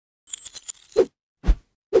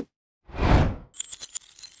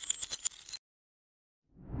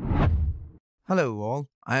Hello all,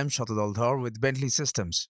 I am Shatadaldhar with Bentley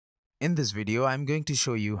Systems. In this video, I am going to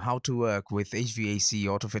show you how to work with HVAC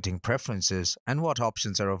Autofitting Preferences and what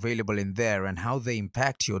options are available in there and how they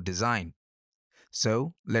impact your design.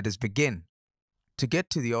 So, let us begin. To get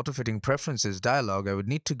to the Autofitting Preferences dialog, I would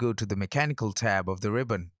need to go to the Mechanical tab of the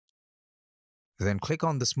ribbon. Then click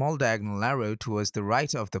on the small diagonal arrow towards the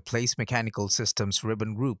right of the Place Mechanical Systems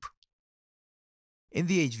ribbon group. In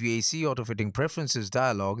the HVAC Autofitting Preferences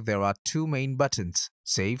dialog, there are two main buttons,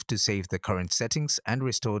 Save to save the current settings and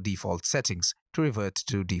Restore default settings to revert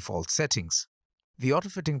to default settings. The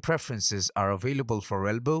Autofitting Preferences are available for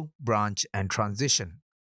elbow, branch, and transition.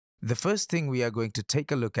 The first thing we are going to take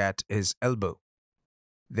a look at is elbow.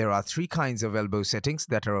 There are three kinds of elbow settings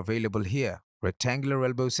that are available here: rectangular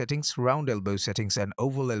elbow settings, round elbow settings, and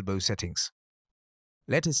oval elbow settings.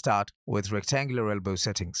 Let us start with rectangular elbow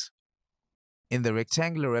settings. In the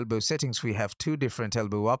rectangular elbow settings, we have two different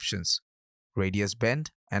elbow options: radius bend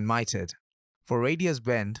and mitered. For radius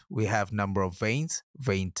bend, we have number of vanes,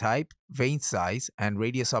 vane type, vane size, and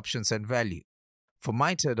radius options and value. For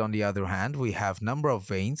mitered, on the other hand, we have number of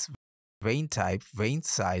vanes, vane type, vane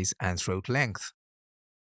size, and throat length.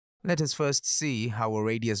 Let us first see how a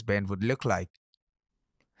radius bend would look like.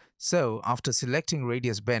 So, after selecting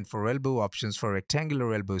radius bend for elbow options for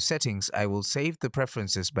rectangular elbow settings, I will save the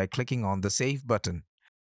preferences by clicking on the Save button.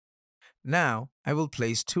 Now, I will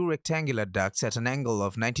place two rectangular ducts at an angle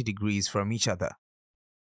of 90 degrees from each other.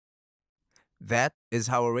 That is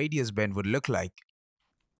how a radius bend would look like.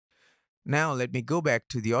 Now, let me go back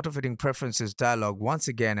to the Autofitting Preferences dialog once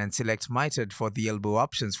again and select Mitered for the elbow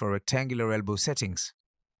options for rectangular elbow settings.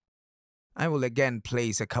 I will again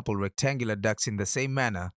place a couple rectangular ducts in the same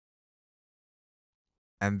manner,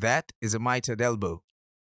 and that is a mitered elbow.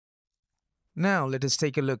 Now let us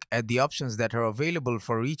take a look at the options that are available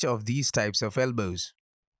for each of these types of elbows.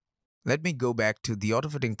 Let me go back to the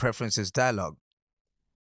Autofitting Preferences dialog.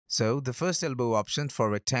 So the first elbow option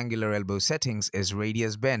for rectangular elbow settings is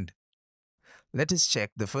radius bend. Let us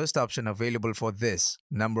check the first option available for this,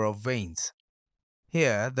 number of vanes.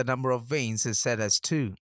 Here the number of vanes is set as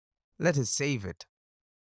 2. Let us save it.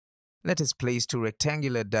 Let us place two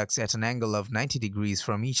rectangular ducts at an angle of 90 degrees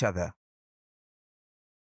from each other.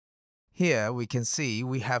 Here we can see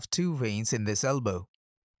we have two vanes in this elbow.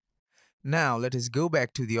 Now let us go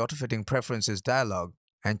back to the Autofitting Preferences dialog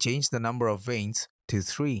and change the number of vanes to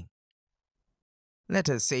 3. Let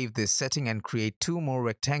us save this setting and create two more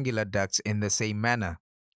rectangular ducts in the same manner.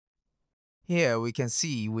 Here we can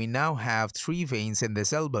see we now have 3 vanes in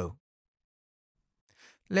this elbow.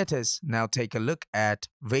 Let us now take a look at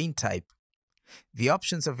vane type. The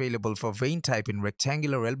options available for vane type in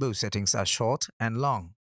rectangular elbow settings are short and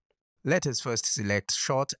long. Let us first select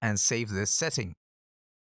short and save this setting.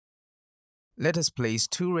 Let us place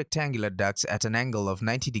two rectangular ducts at an angle of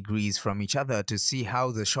 90 degrees from each other to see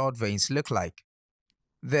how the short vanes look like.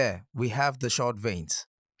 There, we have the short vanes.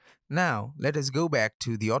 Now, let us go back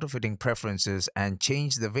to the Autofitting Preferences and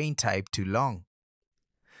change the vane type to long.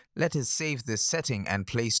 Let us save this setting and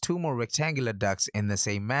place two more rectangular ducts in the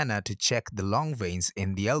same manner to check the long vanes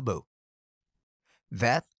in the elbow.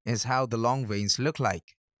 That is how the long vanes look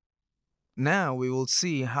like. Now we will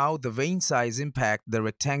see how the vane size impact the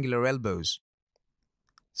rectangular elbows.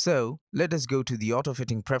 So, let us go to the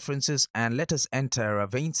Autofitting Preferences and let us enter a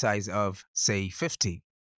vane size of, say, 50.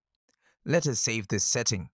 Let us save this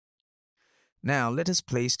setting. Now let us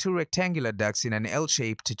place two rectangular ducts in an L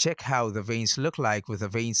shape to check how the vanes look like with a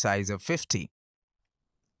vane size of 50.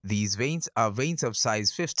 These vanes are vanes of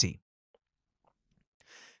size 50.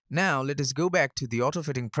 Now let us go back to the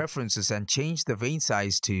Autofitting Preferences and change the vane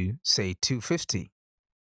size to, say, 250.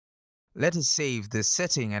 Let us save this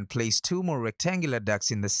setting and place two more rectangular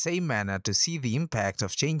ducts in the same manner to see the impact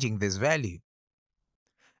of changing this value.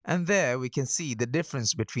 And there we can see the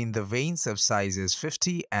difference between the vanes of sizes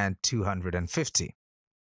 50 and 250.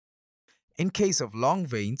 In case of long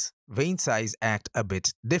vanes, vane size act a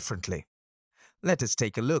bit differently. Let us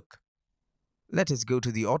take a look. Let us go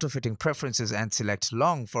to the Autofitting Preferences and select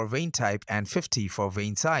long for vane type and 50 for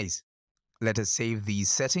vane size. Let us save these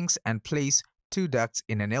settings and place two ducts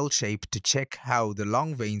in an L shape to check how the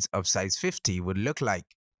long vanes of size 50 would look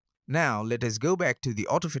like. Now let us go back to the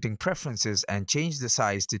Autofitting Preferences and change the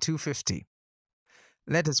size to 250.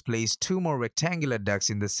 Let us place two more rectangular ducts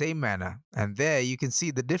in the same manner, and there you can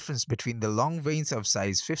see the difference between the long vanes of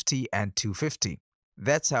size 50 and 250.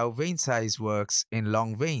 That's how vane size works in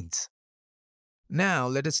long vanes. Now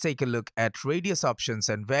let us take a look at radius options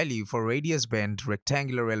and value for radius bend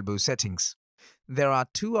rectangular elbow settings. There are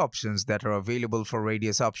two options that are available for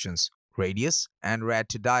radius options: radius and rad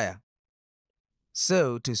to dia.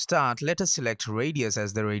 So to start, let us select radius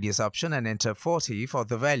as the radius option and enter 40 for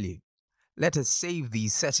the value. Let us save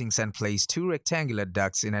these settings and place two rectangular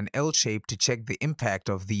ducts in an L shape to check the impact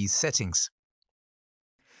of these settings.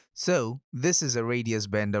 So this is a radius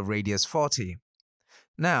bend of radius 40.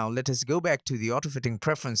 Now let us go back to the Autofitting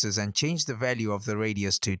Preferences and change the value of the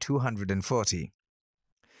radius to 240.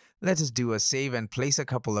 Let us do a save and place a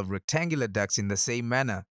couple of rectangular ducts in the same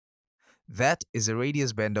manner. That is a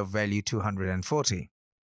radius bend of value 240.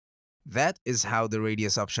 That is how the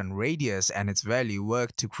radius option radius and its value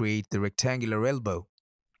work to create the rectangular elbow.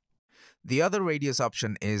 The other radius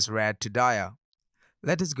option is rad to dia.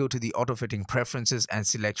 Let us go to the Autofitting Preferences and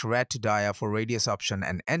select rad to dia for radius option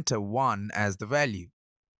and enter 1 as the value.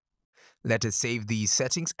 Let us save these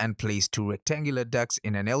settings and place two rectangular ducts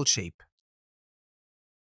in an L shape.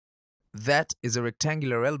 That is a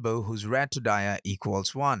rectangular elbow whose rad to dia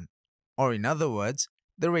equals 1. Or in other words,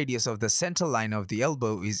 the radius of the center line of the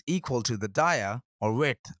elbow is equal to the dia or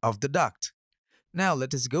width of the duct. Now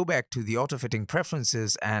let us go back to the Autofitting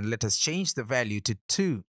Preferences and let us change the value to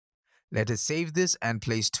 2. Let us save this and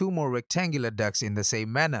place two more rectangular ducts in the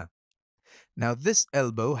same manner. Now this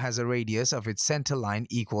elbow has a radius of its center line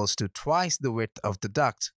equals to twice the width of the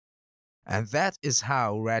duct. And that is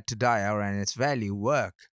how rad to dia and its value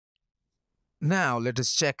work. Now let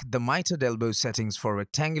us check the mitered elbow settings for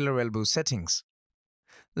rectangular elbow settings.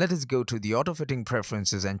 Let us go to the Autofitting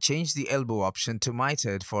Preferences and change the elbow option to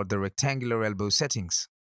mitered for the rectangular elbow settings.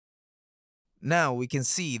 Now we can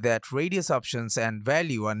see that radius options and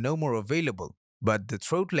value are no more available, but the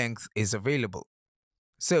throat length is available.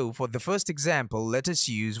 So for the first example, let us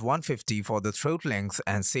use 150 for the throat length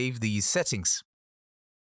and save these settings.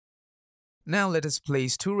 Now let us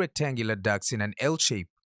place two rectangular ducts in an L shape.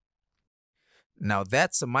 Now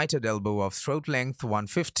that's a mitered elbow of throat length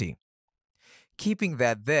 150. Keeping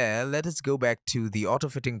that there, let us go back to the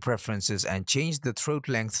Autofitting Preferences and change the throat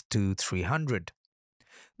length to 300.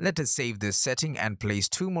 Let us save this setting and place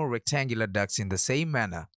two more rectangular ducts in the same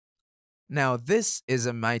manner. Now this is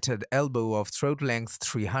a mitered elbow of throat length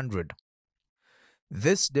 300.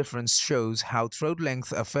 This difference shows how throat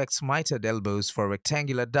length affects mitered elbows for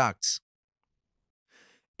rectangular ducts.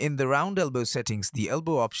 In the round elbow settings, the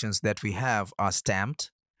elbow options that we have are stamped,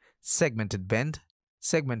 segmented bend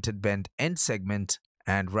end segment,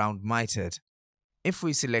 and round mitered. If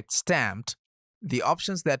we select stamped, the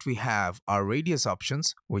options that we have are radius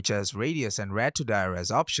options, which has radius and rad to dia as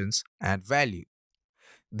options, and value.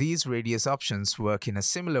 These radius options work in a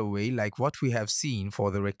similar way like what we have seen for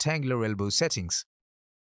the rectangular elbow settings.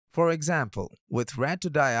 For example, with rad to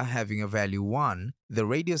dia having a value 1, the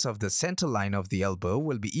radius of the center line of the elbow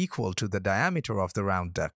will be equal to the diameter of the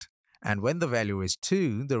round duct, and when the value is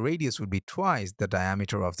 2, the radius would be twice the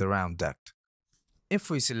diameter of the round duct. If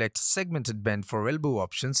we select segmented bend for elbow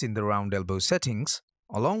options in the round elbow settings,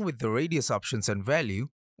 along with the radius options and value,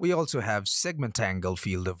 we also have segment angle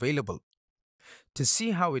field available. To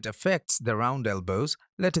see how it affects the round elbows,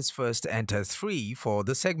 let us first enter 3 for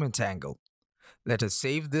the segment angle. Let us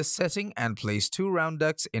save this setting and place two round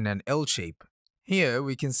ducts in an L shape. Here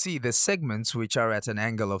we can see the segments which are at an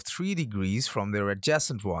angle of 3 degrees from their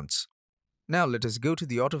adjacent ones. Now let us go to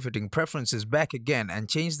the Autofitting Preferences back again and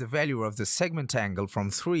change the value of the segment angle from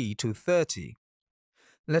 3 to 30.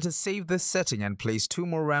 Let us save this setting and place two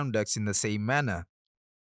more round ducts in the same manner.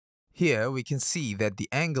 Here we can see that the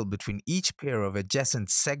angle between each pair of adjacent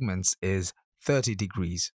segments is 30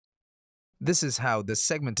 degrees. This is how the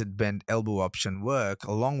segmented bend elbow option work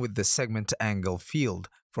along with the segment angle field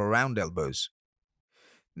for round elbows.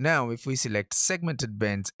 Now if we select segmented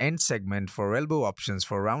bend end segment for elbow options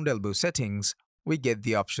for round elbow settings, we get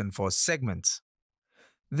the option for segments.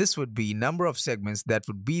 This would be number of segments that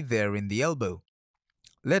would be there in the elbow.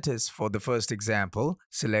 Let us, for the first example,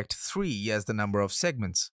 select 3 as the number of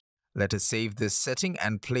segments. Let us save this setting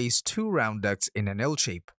and place two round ducts in an L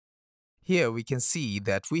shape. Here we can see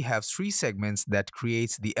that we have 3 segments that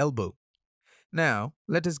creates the elbow. Now,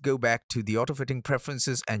 let us go back to the Autofitting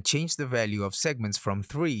Preferences and change the value of segments from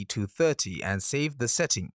 3 to 30 and save the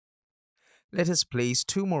setting. Let us place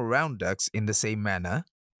two more round ducts in the same manner,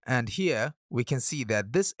 and here we can see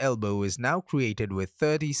that this elbow is now created with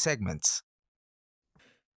 30 segments.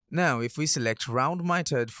 Now, if we select round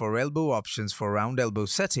mitered for elbow options for round elbow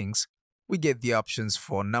settings, we get the options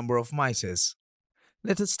for number of miters.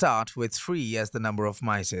 Let us start with 3 as the number of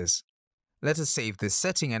miters. Let us save this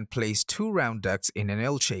setting and place two round ducts in an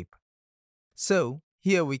L shape. So,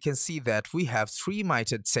 here we can see that we have 3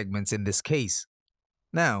 mitered segments in this case.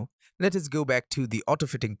 Now, let us go back to the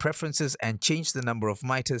Autofitting Preferences and change the number of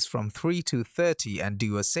miters from 3 to 30 and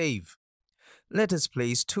do a save. Let us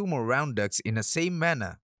place 2 more round ducts in the same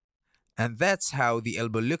manner. And that's how the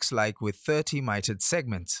elbow looks like with 30 mitered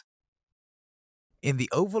segments. In the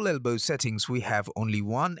oval elbow settings, we have only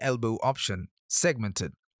one elbow option,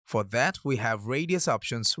 segmented. For that, we have radius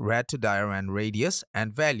options, rad to dir and radius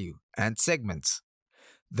and value and segments.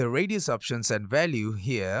 The radius options and value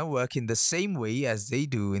here work in the same way as they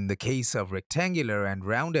do in the case of rectangular and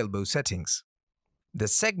round elbow settings. The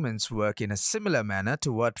segments work in a similar manner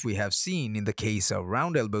to what we have seen in the case of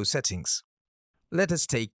round elbow settings. Let us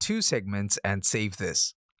take 2 segments and save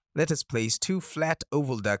this. Let us place 2 flat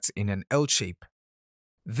oval ducts in an L shape.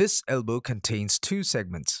 This elbow contains 2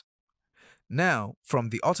 segments. Now, from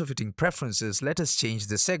the Autofitting Preferences, let us change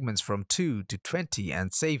the segments from 2 to 20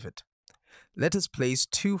 and save it. Let us place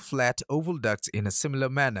 2 flat oval ducts in a similar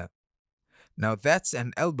manner. Now that's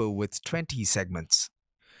an elbow with 20 segments.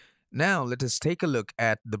 Now let us take a look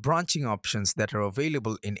at the branching options that are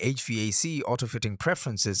available in HVAC Autofitting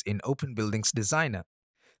Preferences in OpenBuildings Designer.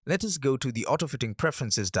 Let us go to the Autofitting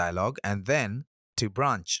Preferences dialog and then to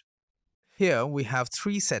Branch. Here we have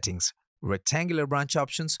 3 settings: rectangular branch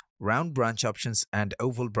options, round branch options, and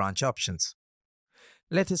oval branch options.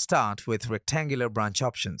 Let us start with rectangular branch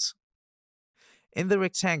options. In the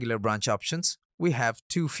rectangular branch options, we have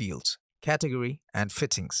 2 fields, category and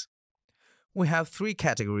fittings. We have 3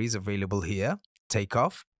 categories available here: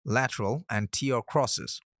 takeoff, lateral, and T or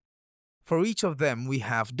crosses. For each of them, we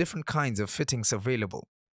have different kinds of fittings available.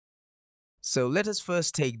 So let us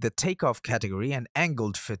first take the takeoff category and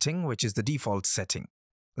angled fitting, which is the default setting.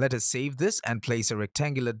 Let us save this and place a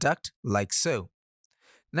rectangular duct like so.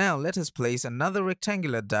 Now let us place another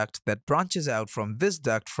rectangular duct that branches out from this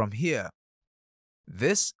duct from here.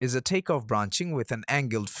 This is a takeoff branching with an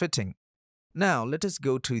angled fitting. Now let us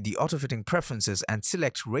go to the Autofitting Preferences and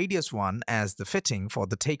select Radius 1 as the fitting for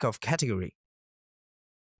the takeoff category.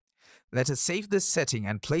 Let us save this setting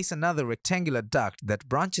and place another rectangular duct that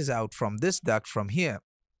branches out from this duct from here.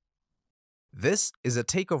 This is a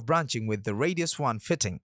takeoff branching with the Radius 1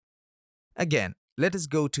 fitting. Again, let us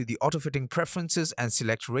go to the Autofitting Preferences and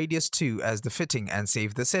select Radius 2 as the fitting and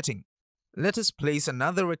save the setting. Let us place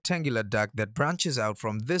another rectangular duct that branches out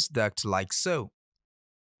from this duct like so.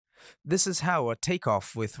 This is how a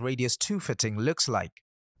takeoff with Radius 2 fitting looks like.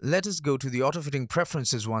 Let us go to the Autofitting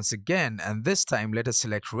Preferences once again, and this time let us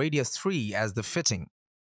select Radius 3 as the fitting.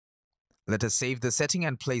 Let us save the setting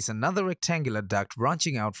and place another rectangular duct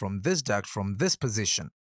branching out from this duct from this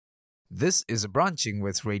position. This is a branching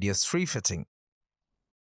with Radius 3 fitting.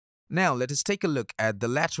 Now let us take a look at the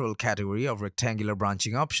lateral category of rectangular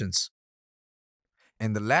branching options.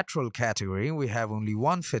 In the lateral category, we have only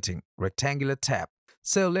one fitting, rectangular tap.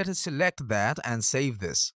 So let us select that and save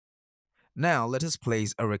this. Now let us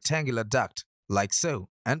place a rectangular duct, like so,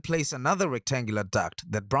 and place another rectangular duct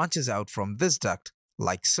that branches out from this duct,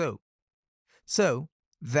 like so. So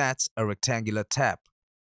that's a rectangular tap.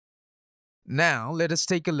 Now let us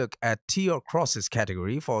take a look at T or crosses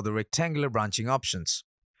category for the rectangular branching options.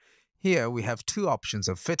 Here we have 2 options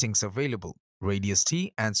of fittings available, Radius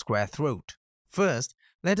T and Square Throat. First,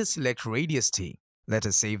 let us select Radius T. Let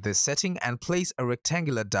us save this setting and place a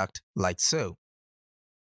rectangular duct like so.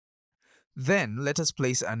 Then let us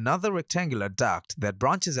place another rectangular duct that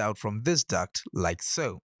branches out from this duct like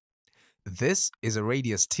so. This is a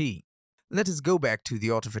Radius T. Let us go back to the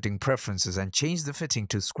Autofitting Preferences and change the fitting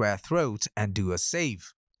to Square Throat and do a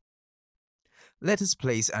save. Let us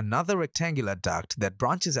place another rectangular duct that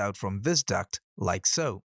branches out from this duct like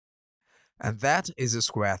so. And that is a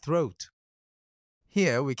Square Throat.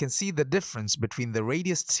 Here we can see the difference between the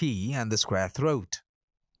Radius T and the Square Throat.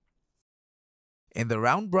 In the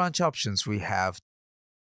round branch options, we have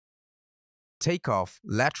takeoff,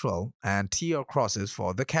 lateral, and T or crosses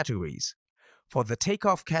for the categories. For the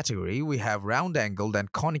takeoff category, we have round angled and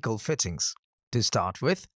conical fittings. To start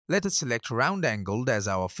with, let us select round angled as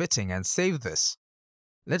our fitting and save this.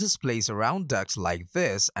 Let us place a round duct like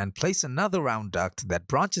this and place another round duct that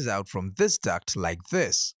branches out from this duct like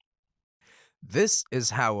this. This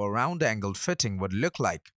is how a round angled fitting would look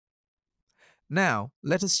like. Now,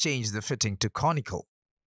 let us change the fitting to conical.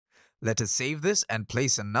 Let us save this and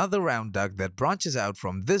place another round duct that branches out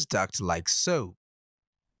from this duct like so.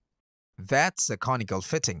 That's a conical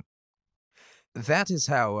fitting. That is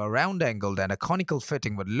how a round angled and a conical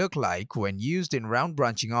fitting would look like when used in round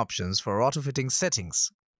branching options for autofitting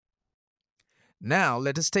settings. Now,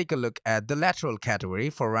 let us take a look at the lateral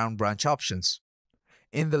category for round branch options.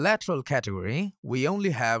 In the lateral category, we only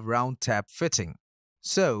have round tap fitting.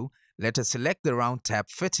 So, let us select the round tap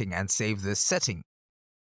fitting and save this setting.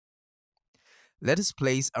 let us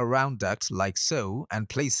place a round duct like so and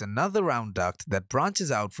place another round duct that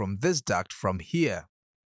branches out from this duct from here.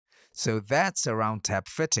 So that's a round tap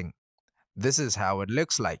fitting. This is how it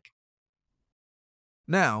looks like.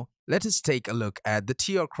 Now, let us take a look at the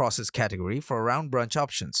T or crosses category for round branch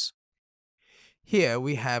options. Here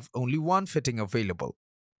we have only one fitting available,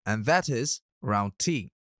 and that is round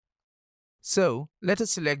T. So, let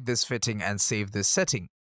us select this fitting and save this setting.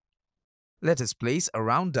 Let us place a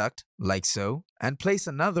round duct like so and place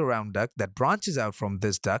another round duct that branches out from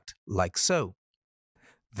this duct like so.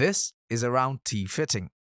 This is a round T fitting.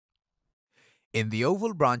 In the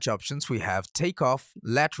oval branch options, we have takeoff,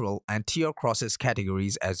 lateral, and T or crosses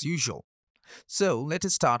categories as usual. So let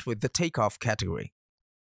us start with the takeoff category.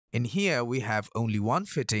 In here, we have only one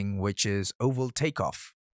fitting, which is oval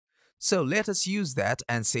takeoff. So let us use that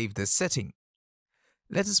and save this setting.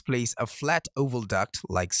 Let us place a flat oval duct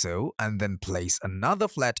like so and then place another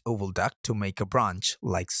flat oval duct to make a branch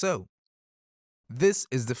like so. This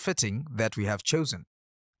is the fitting that we have chosen.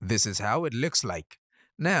 This is how it looks like.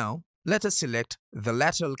 Now, let us select the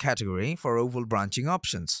lateral category for oval branching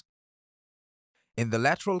options. In the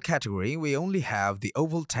lateral category, we only have the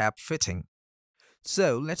oval tap fitting.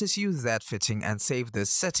 So let us use that fitting and save this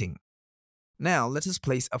setting. Now let us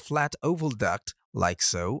place a flat oval duct like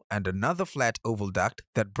so and another flat oval duct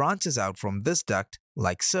that branches out from this duct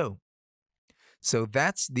like so. So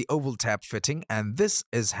that's the oval tap fitting and this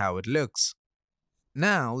is how it looks.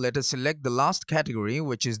 Now let us select the last category,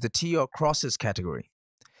 which is the T or crosses category.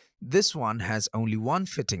 This one has only one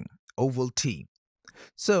fitting, oval T.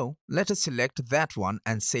 So let us select that one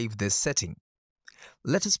and save this setting.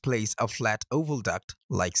 Let us place a flat oval duct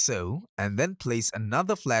like so and then place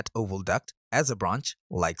another flat oval duct as a branch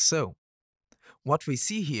like so. What we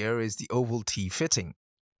see here is the oval T fitting.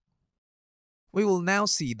 We will now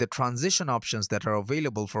see the transition options that are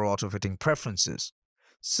available for Autofitting Preferences.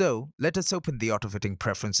 So let us open the Autofitting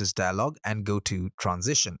Preferences dialog and go to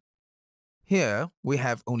Transition. Here we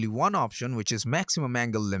have only one option, which is maximum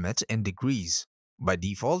angle limit in degrees. By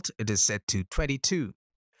default, it is set to 22.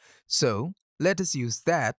 So let us use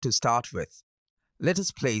that to start with. Let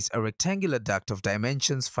us place a rectangular duct of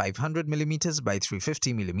dimensions 500 mm by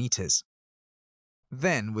 350 mm.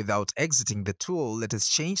 Then, without exiting the tool, let us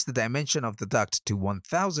change the dimension of the duct to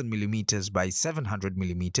 1000 mm by 700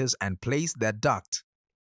 mm and place that duct.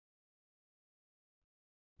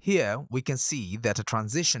 Here we can see that a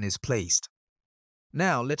transition is placed.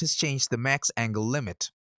 Now let us change the max angle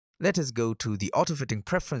limit. Let us go to the Autofitting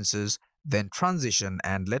Preferences, then Transition,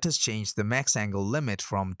 and let us change the max angle limit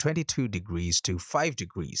from 22 degrees to 5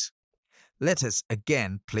 degrees. Let us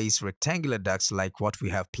again place rectangular ducts like what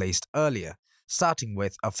we have placed earlier, starting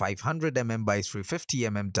with a 500 mm by 350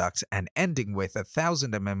 mm duct and ending with a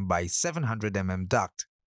 1000 mm by 700 mm duct.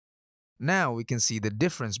 Now we can see the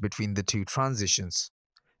difference between the two transitions.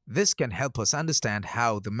 This can help us understand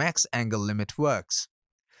how the max angle limit works.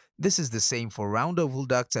 This is the same for round oval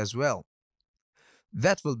ducts as well.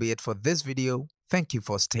 That will be it for this video. Thank you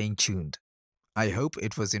for staying tuned. I hope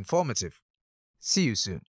it was informative. See you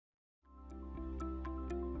soon.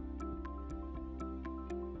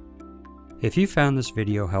 If you found this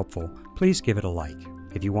video helpful, please give it a like.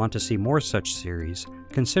 If you want to see more such series,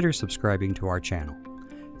 consider subscribing to our channel.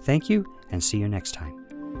 Thank you and see you next time.